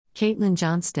Caitlin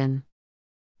Johnston.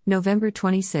 November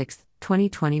 26,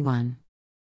 2021.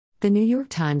 The New York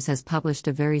Times has published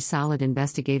a very solid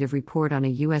investigative report on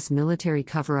a U.S. military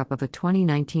cover-up of a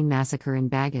 2019 massacre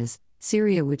in Baghouz,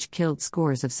 Syria, which killed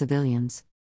scores of civilians.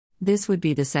 This would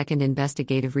be the second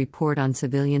investigative report on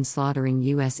civilian slaughtering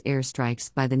U.S.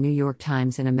 airstrikes by the New York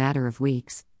Times in a matter of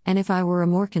weeks, and if I were a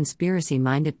more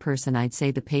conspiracy-minded person, I'd say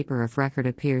the paper of record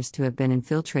appears to have been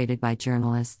infiltrated by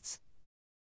journalists.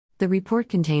 The report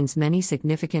contains many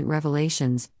significant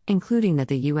revelations, including that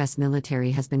the U.S. military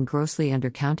has been grossly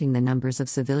undercounting the numbers of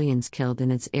civilians killed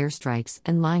in its airstrikes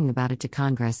and lying about it to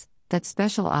Congress, that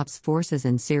special ops forces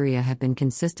in Syria have been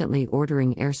consistently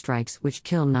ordering airstrikes which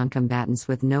kill noncombatants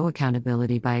with no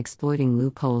accountability by exploiting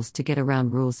loopholes to get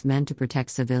around rules meant to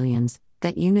protect civilians,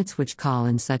 that units which call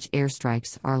in such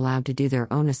airstrikes are allowed to do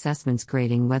their own assessments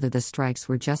grading whether the strikes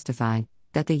were justified,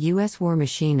 that the U.S. war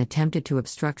machine attempted to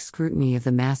obstruct scrutiny of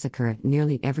the massacre at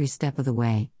nearly every step of the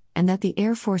way, and that the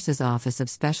Air Force's Office of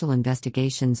Special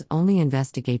Investigations only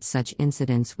investigates such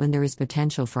incidents when there is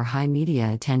potential for high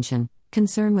media attention,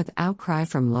 concern with outcry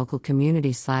from local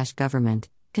community/government,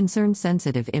 concern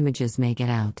sensitive images may get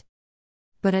out.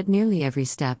 But at nearly every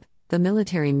step, the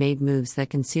military made moves that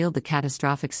concealed the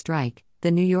catastrophic strike,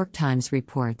 the New York Times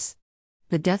reports.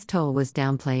 The death toll was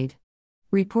downplayed.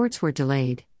 Reports were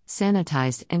delayed,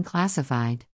 sanitized, and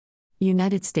classified.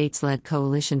 United States-led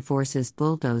coalition forces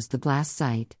bulldozed the blast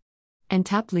site. And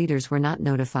top leaders were not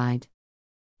notified.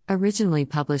 Originally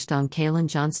published on Caitlin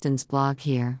Johnston's blog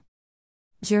here.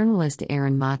 Journalist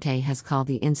Aaron Mate has called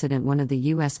the incident one of the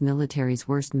U.S. military's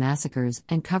worst massacres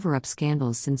and cover-up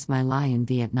scandals since My Lai in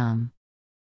Vietnam.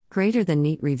 Greater Than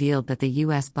Neat revealed that the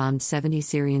U.S. bombed 70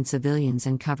 Syrian civilians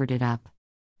and covered it up.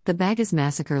 The Baghouz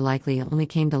massacre likely only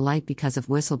came to light because of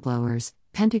whistleblowers,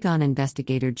 Pentagon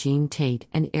investigator Gene Tate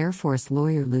and Air Force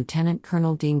lawyer Lieutenant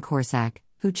Colonel Dean Corsack,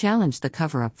 who challenged the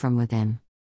cover-up from within.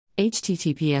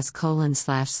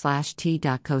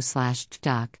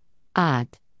 https://t.co/doc.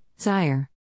 Zaire.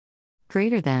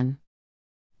 Greater than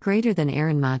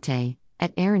Aaron Mate,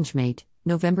 at Arrangemate,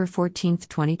 November 14,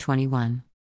 2021.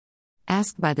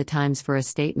 Asked by The Times for a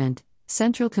statement,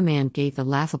 Central Command gave the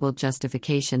laughable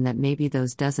justification that maybe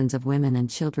those dozens of women and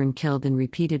children killed in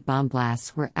repeated bomb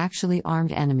blasts were actually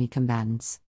armed enemy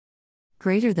combatants.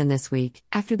 Greater than this week,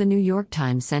 after the New York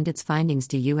Times sent its findings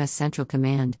to U.S. Central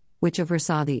Command, which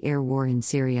oversaw the air war in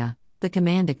Syria, the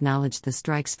command acknowledged the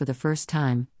strikes for the first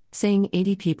time, saying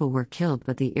 80 people were killed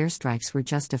but the airstrikes were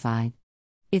justified.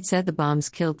 It said the bombs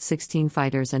killed 16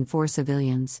 fighters and 4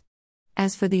 civilians.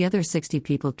 As for the other 60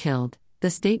 people killed, the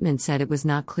statement said it was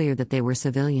not clear that they were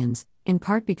civilians, in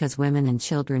part because women and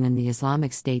children in the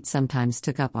Islamic State sometimes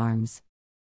took up arms.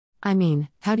 I mean,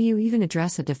 how do you even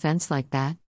address a defense like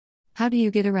that? How do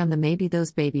you get around the maybe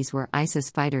those babies were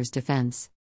ISIS fighters defense?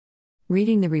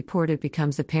 Reading the report, it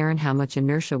becomes apparent how much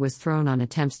inertia was thrown on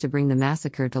attempts to bring the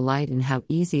massacre to light and how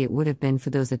easy it would have been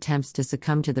for those attempts to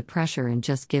succumb to the pressure and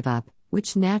just give up,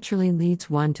 which naturally leads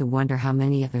one to wonder how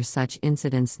many other such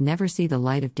incidents never see the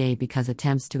light of day because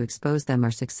attempts to expose them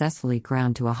are successfully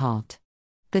ground to a halt.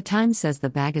 The Times says the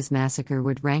Baghouz massacre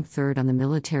would rank third on the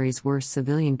military's worst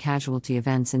civilian casualty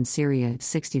events in Syria.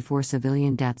 64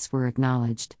 civilian deaths were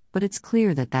acknowledged, but it's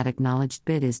clear that that acknowledged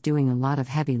bit is doing a lot of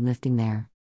heavy lifting there.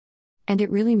 And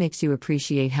it really makes you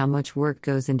appreciate how much work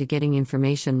goes into getting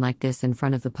information like this in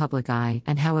front of the public eye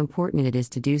and how important it is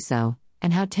to do so,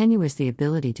 and how tenuous the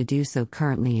ability to do so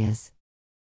currently is.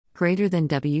 Greater than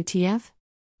WTF?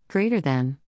 Greater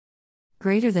than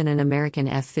an American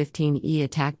F-15E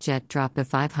attack jet dropped a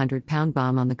 500-pound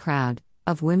bomb on the crowd,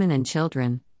 of women and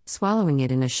children, swallowing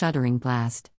it in a shuddering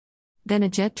blast. Then a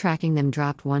jet tracking them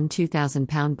dropped one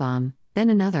 2,000-pound bomb,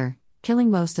 then another, killing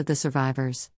most of the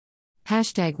survivors.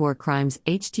 #war crimes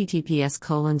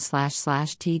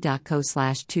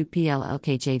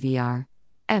https://t.co/2plLKJVR.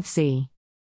 FC.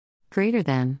 Greater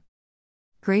than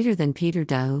Peter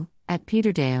Daou, at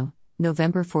Peter Daou,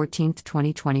 November 14,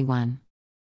 2021.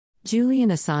 Julian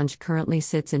Assange currently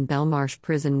sits in Belmarsh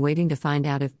prison waiting to find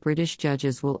out if British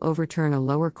judges will overturn a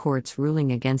lower court's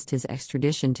ruling against his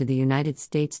extradition to the United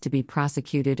States to be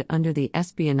prosecuted under the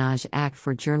Espionage Act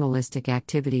for journalistic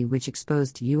activity which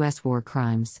exposed U.S. war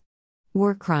crimes.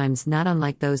 War crimes not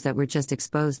unlike those that were just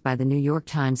exposed by the New York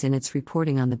Times in its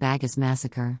reporting on the Baghouz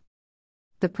massacre.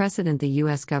 The precedent the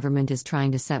U.S. government is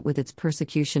trying to set with its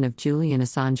persecution of Julian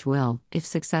Assange will, if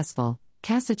successful,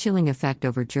 cast a chilling effect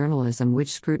over journalism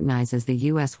which scrutinizes the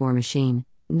U.S. war machine,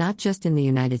 not just in the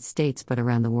United States but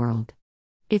around the world.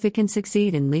 If it can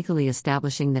succeed in legally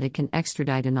establishing that it can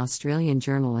extradite an Australian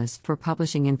journalist for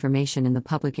publishing information in the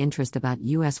public interest about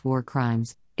U.S. war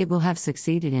crimes, it will have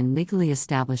succeeded in legally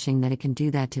establishing that it can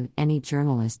do that to any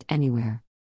journalist anywhere.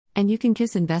 And you can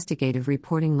kiss investigative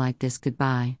reporting like this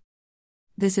goodbye.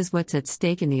 This is what's at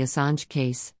stake in the Assange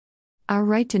case. Our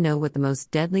right to know what the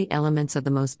most deadly elements of the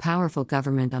most powerful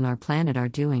government on our planet are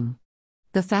doing.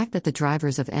 The fact that the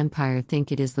drivers of empire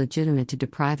think it is legitimate to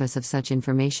deprive us of such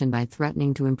information by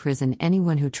threatening to imprison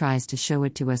anyone who tries to show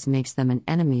it to us makes them an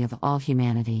enemy of all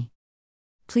humanity.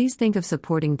 Please think of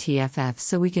supporting TFF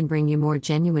so we can bring you more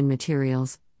genuine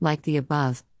materials, like the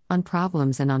above, on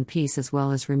problems and on peace, as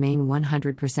well as remain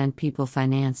 100%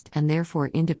 people-financed and therefore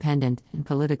independent and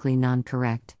politically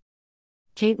non-correct.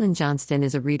 Caitlin Johnston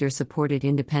is a reader-supported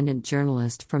independent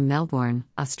journalist from Melbourne,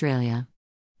 Australia.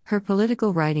 Her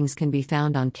political writings can be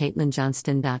found on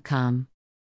caitlinjohnston.com.